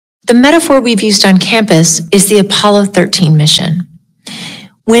The metaphor we've used on campus is the Apollo 13 mission.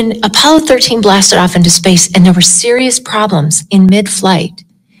 When Apollo 13 blasted off into space and there were serious problems in mid-flight,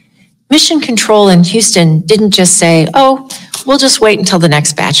 Mission Control in Houston didn't just say, oh, we'll just wait until the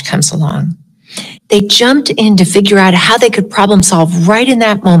next batch comes along. They jumped in to figure out how they could problem solve right in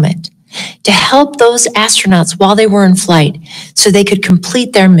that moment to help those astronauts while they were in flight so they could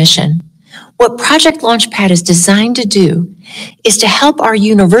complete their mission. What Project Launchpad is designed to do is to help our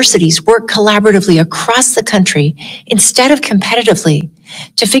universities work collaboratively across the country instead of competitively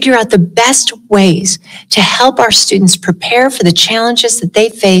to figure out the best ways to help our students prepare for the challenges that they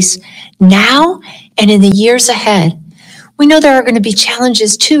face now and in the years ahead. We know there are going to be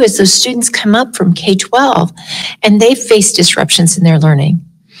challenges too as those students come up from K-12 and they face disruptions in their learning.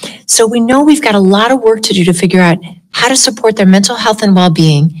 So we know we've got a lot of work to do to figure out how to support their mental health and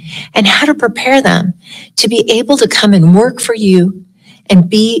well-being and how to prepare them to be able to come and work for you and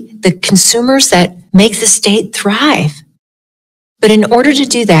be the consumers that make the state thrive. But in order to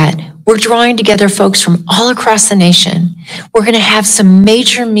do that, we're drawing together folks from all across the nation. We're going to have some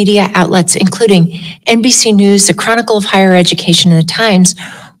major media outlets, including NBC News, the Chronicle of Higher Education, and the Times,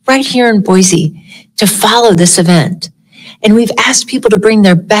 right here in Boise to follow this event. And we've asked people to bring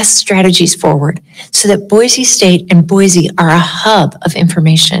their best strategies forward so that Boise State and Boise are a hub of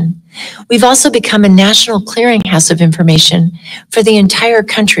information. We've also become a national clearinghouse of information for the entire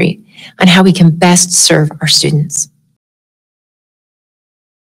country on how we can best serve our students.